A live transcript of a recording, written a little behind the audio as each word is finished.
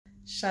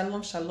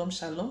Shalom, shalom,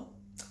 shalom.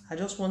 I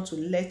just want to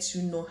let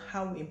you know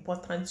how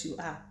important you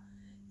are.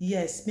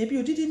 Yes, maybe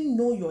you didn't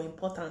know your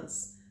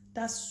importance.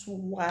 That's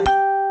why you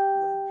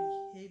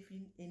are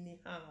behaving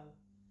anyhow.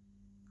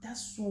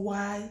 That's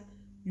why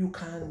you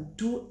can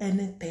do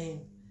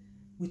anything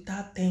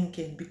without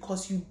thinking,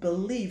 because you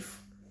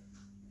believe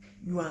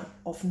you are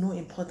of no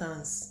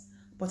importance.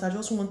 But I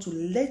just want to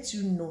let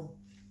you know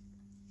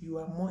you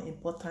are more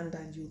important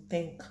than you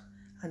think.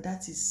 And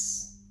that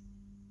is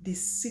the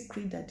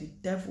secret that the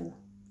devil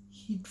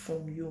hid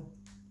from you.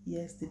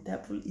 Yes, the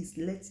devil is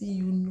letting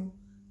you know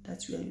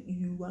that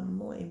you are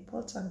more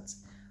important.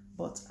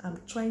 But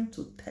I'm trying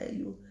to tell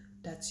you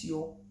that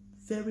you're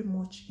very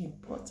much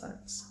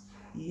important.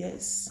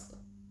 Yes.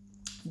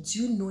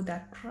 Do you know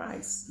that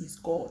Christ is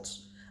God?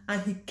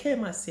 And he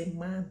came as a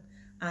man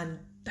and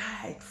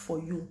died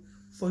for you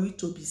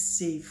to be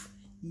saved.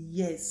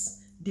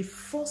 Yes. The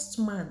first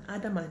man,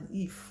 Adam and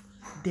Eve,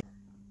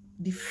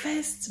 the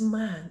first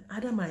man,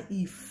 Adam and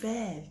Eve,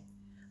 fell,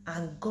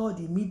 and God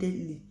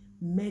immediately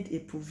made a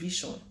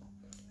provision.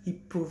 He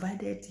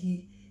provided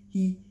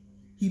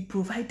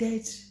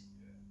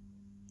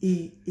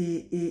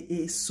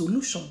a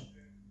solution.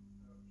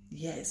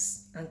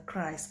 Yes, and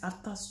Christ,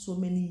 after so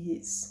many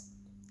years,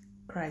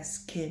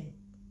 Christ came,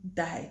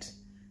 died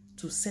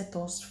to set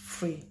us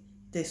free.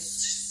 They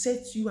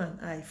set you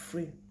and I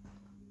free.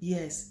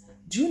 Yes.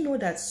 Do you know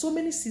that so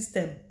many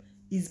systems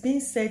is being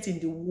set in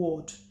the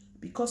world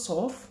because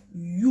of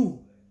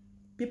you?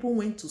 People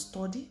went to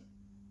study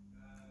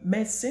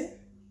medicine,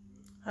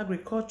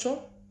 agriculture,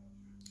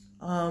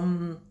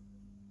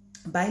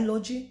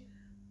 biology,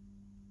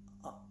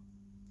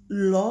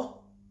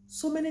 law,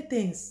 so many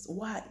things.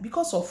 Why?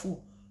 Because of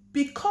who?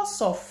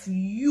 Because of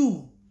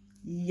you.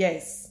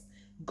 Yes.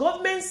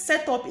 Government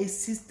set up a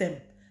system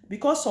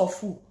because of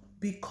who?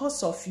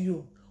 Because of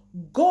you.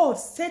 God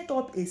set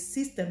up a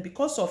system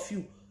because of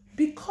you.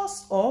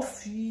 Because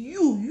of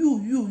you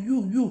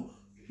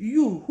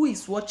who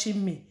is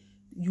watching me.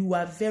 You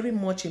are very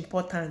much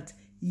important.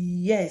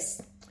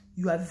 Yes,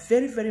 you are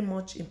very, very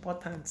much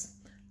important.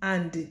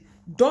 And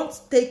don't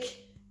take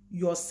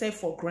yourself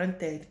for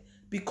granted,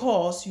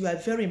 because you are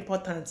very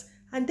important.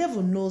 And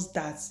devil knows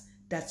that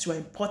you are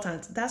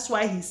important. That's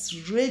why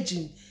he's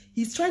raging.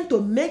 He's trying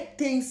to make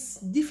things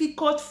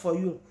difficult for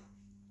you,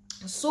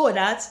 so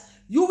that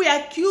you will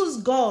accuse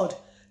God.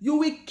 You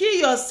will kill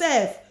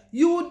yourself.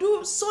 You will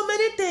do so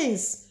many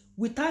things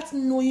without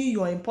knowing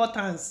your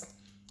importance.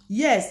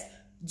 Yes.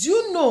 Do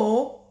you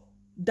know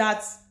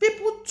that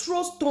people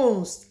throw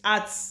stones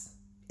at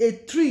a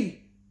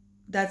tree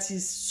that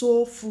is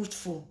so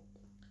fruitful?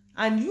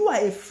 And you are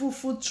a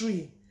fruitful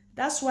tree.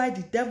 That's why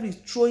the devil is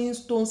throwing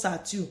stones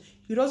at you.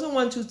 He doesn't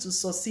want you to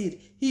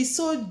succeed. He's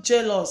so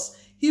jealous.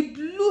 He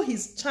blew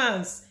his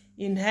chance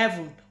in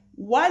heaven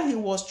while he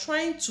was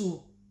trying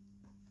to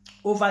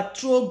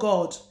overthrow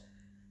God,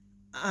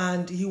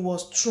 and he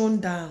was thrown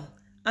down.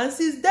 And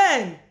since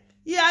then,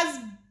 he has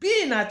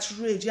been at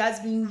rage. He has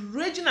been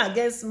raging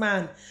against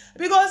man,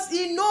 because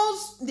he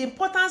knows the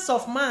importance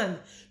of man.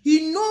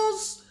 He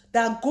knows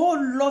that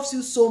God loves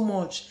you so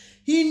much.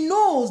 He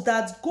knows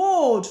that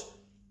God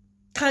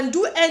can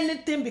do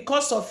anything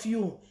because of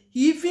you.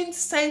 He even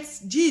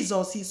sent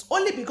Jesus, his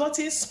only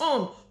begotten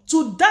son,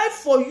 to die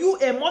for you,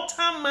 a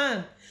mortal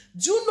man.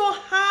 Do you know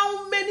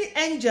how many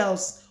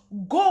angels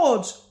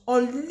God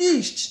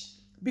unleashed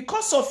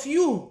because of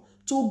you,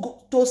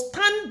 to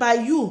stand by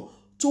you,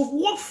 to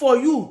work for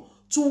you,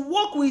 to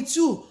work with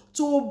you,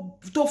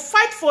 to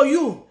fight for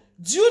you?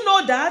 Do you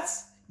know that?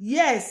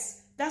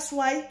 Yes. That's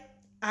why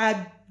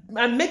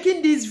I'm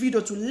making this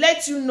video, to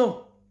let you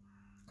know.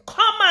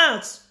 Come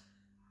out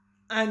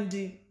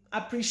and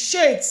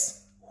appreciate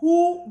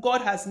who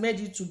God has made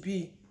you to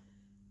be.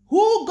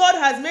 Who God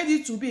has made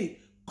you to be.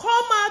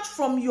 Come out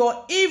from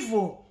your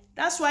evil.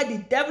 That's why the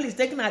devil is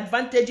taking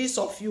advantages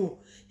of you.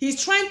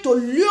 He's trying to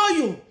lure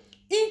you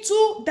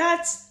into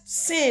that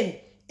sin,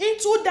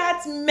 into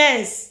that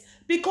mess,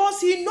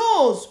 because he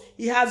knows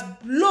he has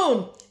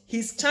blown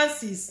his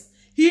chances.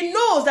 He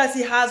knows that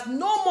he has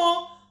no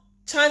more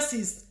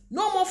chances,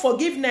 no more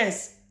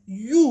forgiveness.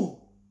 You,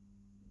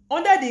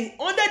 under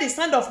the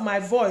sound of my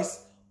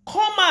voice,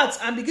 come out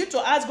and begin to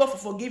ask God for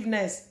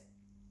forgiveness.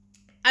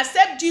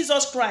 Accept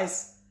Jesus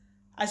Christ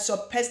as your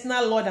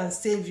personal Lord and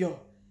Savior.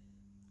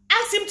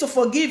 Ask him to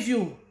forgive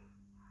you.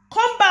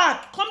 Come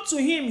back. Come to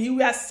him. He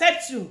will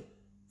accept you.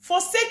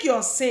 Forsake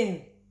your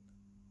sin.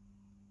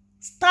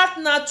 Start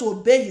now to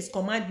obey his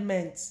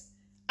commandments.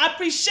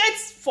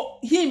 Appreciate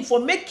him for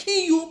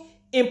making you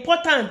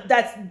important.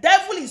 That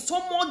devil is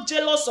so much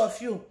jealous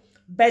of you,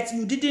 but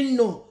you didn't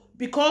know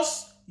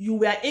because you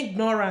were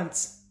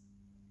ignorant.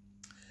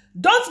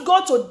 Don't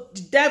go to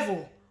the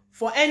devil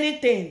for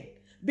anything,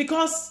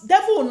 because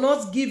devil will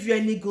not give you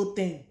any good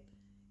thing.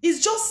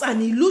 It's just an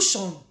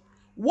illusion.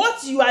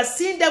 What you are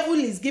seeing devil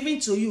is giving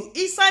to you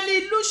is an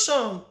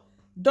illusion.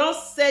 Don't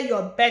sell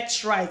your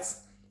birthright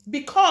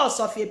because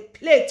of a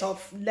plate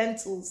of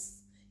lentils.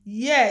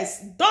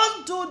 Yes,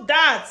 don't do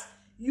that.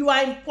 You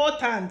are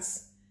important.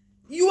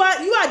 You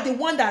are the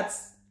one that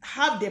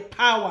have the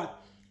power.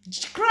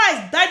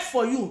 Christ died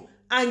for you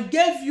and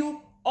gave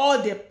you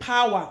all the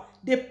power.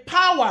 The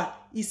power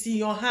is in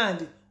your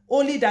hand,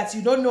 only that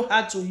you don't know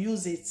how to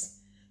use it.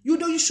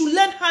 You should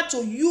learn how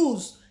to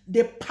use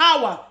the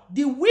power,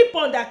 the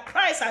weapon that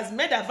Christ has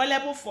made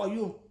available for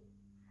you.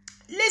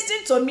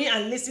 Listen to me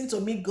and listen to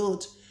me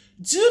good.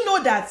 Do you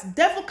know that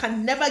devil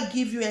can never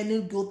give you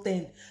any good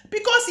thing?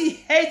 Because he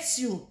hates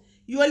you.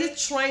 You're only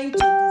trying to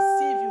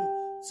deceive you,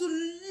 to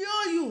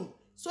lure you,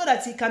 so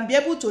that he can be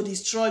able to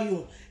destroy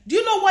you. Do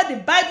you know what the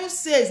Bible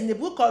says in the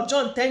book of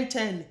John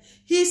 10:10?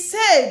 He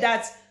said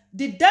that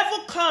the devil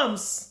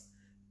comes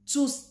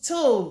to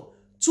steal,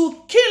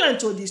 to kill, and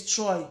to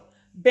destroy.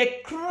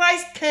 But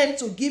Christ came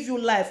to give you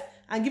life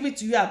and give it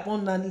to you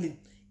abundantly.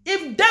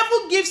 If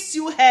devil gives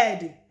you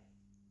head,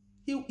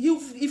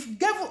 if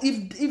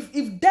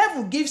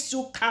devil gives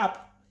you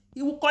cap,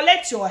 he will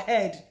collect your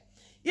head.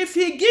 If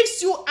he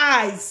gives you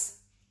eyes,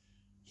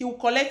 he will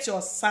collect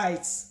your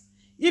sight.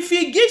 If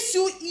he gives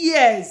you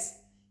ears,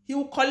 he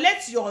will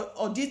collect your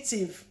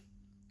auditive.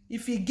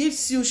 If he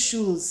gives you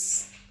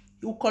shoes,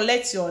 he will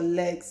collect your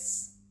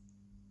legs.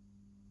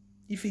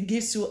 If he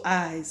gives you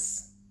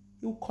eyes,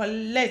 he will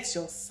collect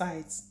your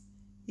sight.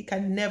 He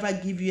can never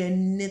give you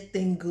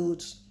anything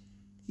good.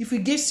 If he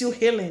gives you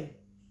healing,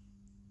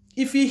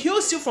 if he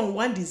heals you from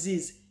one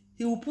disease,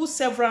 he will put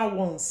several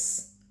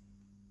ones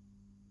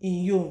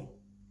in you.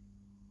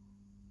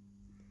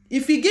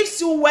 If he gives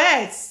you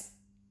words,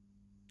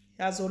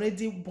 he has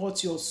already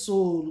bought your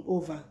soul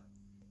over.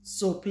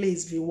 So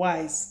please be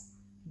wise.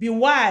 Be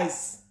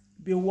wise.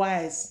 Be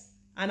wise.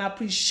 And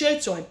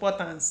appreciate your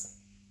importance.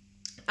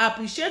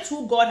 Appreciate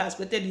who God has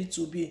created you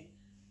to be.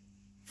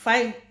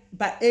 Find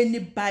by any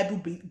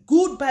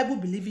good Bible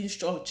believing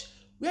church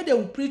where they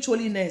will preach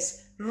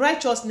holiness,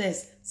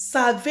 righteousness,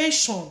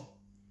 salvation,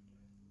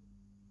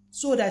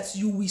 so that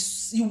you will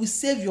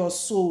save your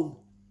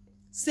soul.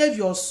 Save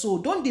your soul.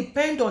 Don't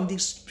depend on the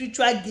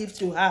spiritual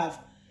gift you have.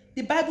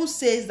 The Bible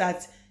says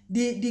that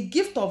the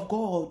gift of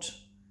God,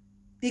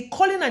 the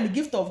calling and the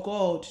gift of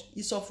God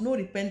is of no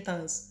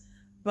repentance,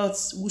 but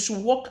we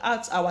should work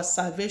out our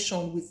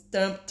salvation with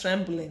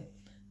trembling.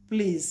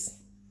 Please,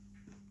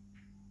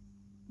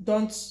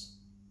 don't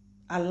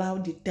allow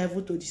the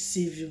devil to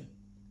deceive you.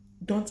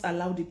 Don't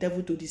allow the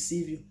devil to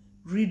deceive you.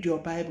 Read your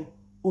Bible.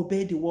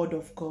 Obey the word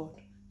of God.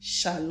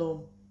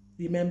 Shalom.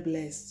 Remain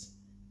blessed.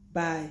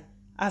 Bye.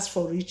 As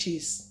for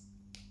riches,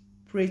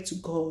 pray to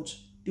God.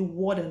 The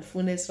word and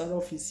fullness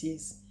of his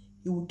years,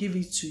 he will give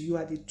it to you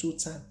at the due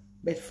time.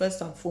 But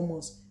first and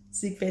foremost,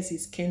 seek first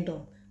his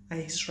kingdom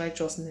and his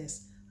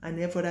righteousness, and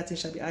every other thing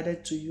shall be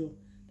added to you.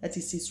 That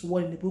is his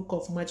word in the book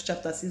of Matthew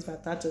chapter 6 verse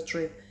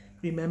 33.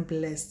 Remain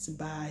blessed.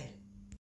 Bye.